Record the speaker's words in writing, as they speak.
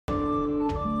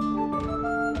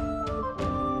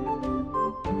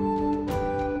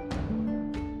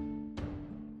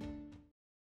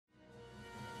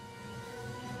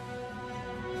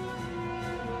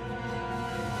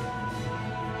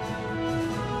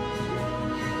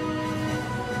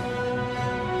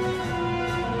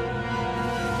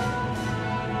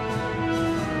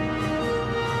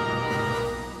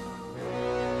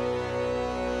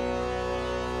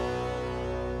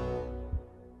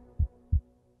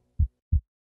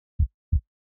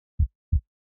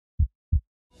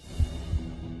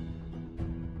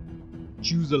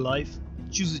Choose a life,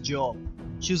 choose a job,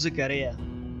 choose a career,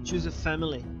 choose a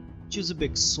family, choose a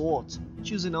big sword,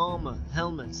 choose an armor,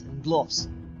 helmet and gloves.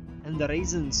 And the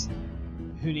reasons?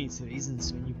 Who needs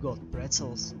reasons when you've got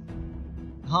pretzels?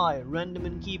 Hi, Random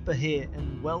Innkeeper here,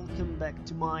 and welcome back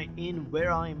to my inn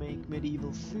where I make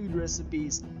medieval food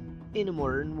recipes in a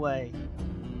modern way.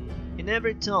 In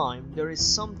every time there is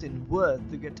something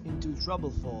worth to get into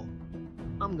trouble for.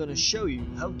 I'm gonna show you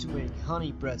how to make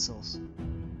honey pretzels.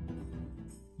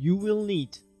 You will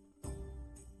need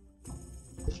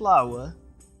flour,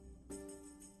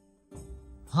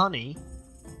 honey,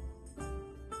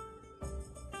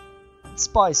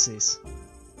 spices.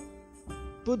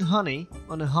 Put honey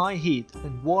on a high heat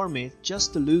and warm it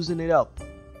just to loosen it up.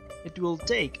 It will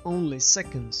take only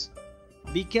seconds.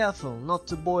 Be careful not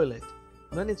to boil it.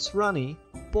 When it's runny,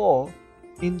 pour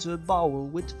into a bowl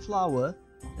with flour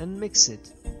and mix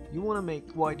it. You want to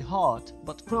make quite hard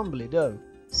but crumbly dough,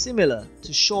 similar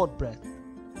to shortbread.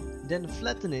 Then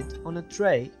flatten it on a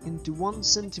tray into 1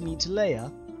 cm layer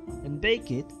and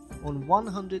bake it on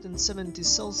 170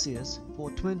 Celsius for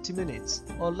 20 minutes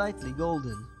or lightly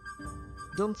golden.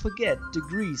 Don't forget to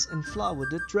grease and flour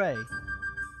the tray.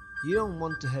 You don't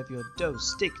want to have your dough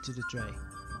stick to the tray.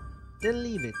 Then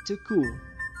leave it to cool.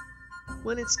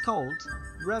 When it's cold,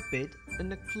 wrap it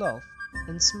in a cloth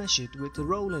and smash it with a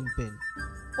rolling pin,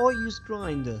 or use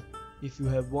grinder if you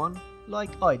have one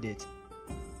like I did.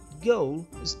 The goal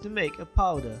is to make a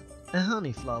powder, a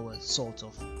honey flour sort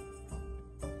of.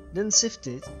 Then sift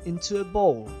it into a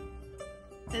bowl.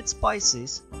 Add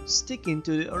spices, sticking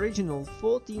to the original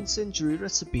 14th century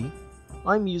recipe.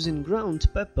 I'm using ground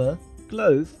pepper,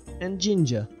 clove and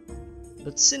ginger,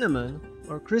 but cinnamon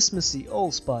or Christmassy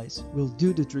allspice will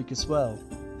do the trick as well.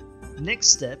 Next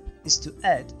step is to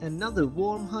add another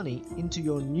warm honey into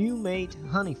your new made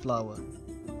honey flour.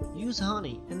 Use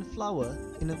honey and flour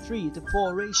in a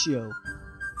 3:4 ratio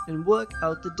and work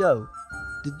out the dough.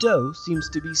 The dough seems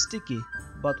to be sticky,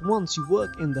 but once you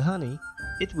work in the honey,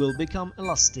 it will become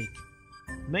elastic.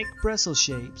 Make pretzel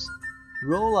shapes.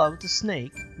 Roll out a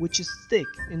snake, which is thick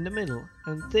in the middle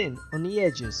and thin on the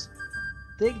edges.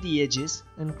 Take the edges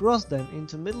and cross them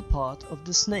into the middle part of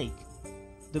the snake.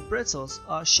 The pretzels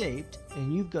are shaped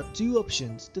and you've got two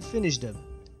options to finish them.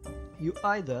 You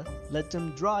either let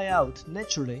them dry out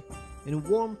naturally in a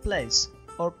warm place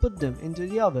or put them into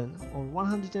the oven on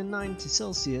 190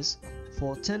 Celsius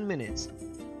for 10 minutes.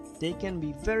 They can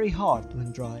be very hard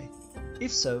when dry.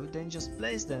 If so, then just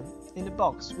place them in a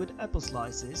box with apple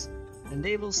slices and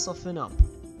they will soften up.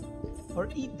 Or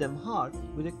eat them hard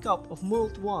with a cup of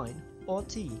mulled wine or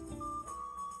tea.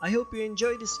 I hope you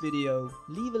enjoyed this video.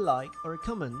 Leave a like or a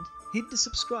comment, hit the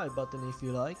subscribe button if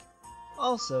you like.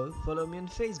 Also follow me on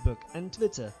Facebook and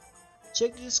Twitter.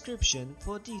 Check the description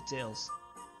for details.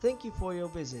 Thank you for your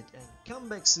visit and come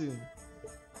back soon.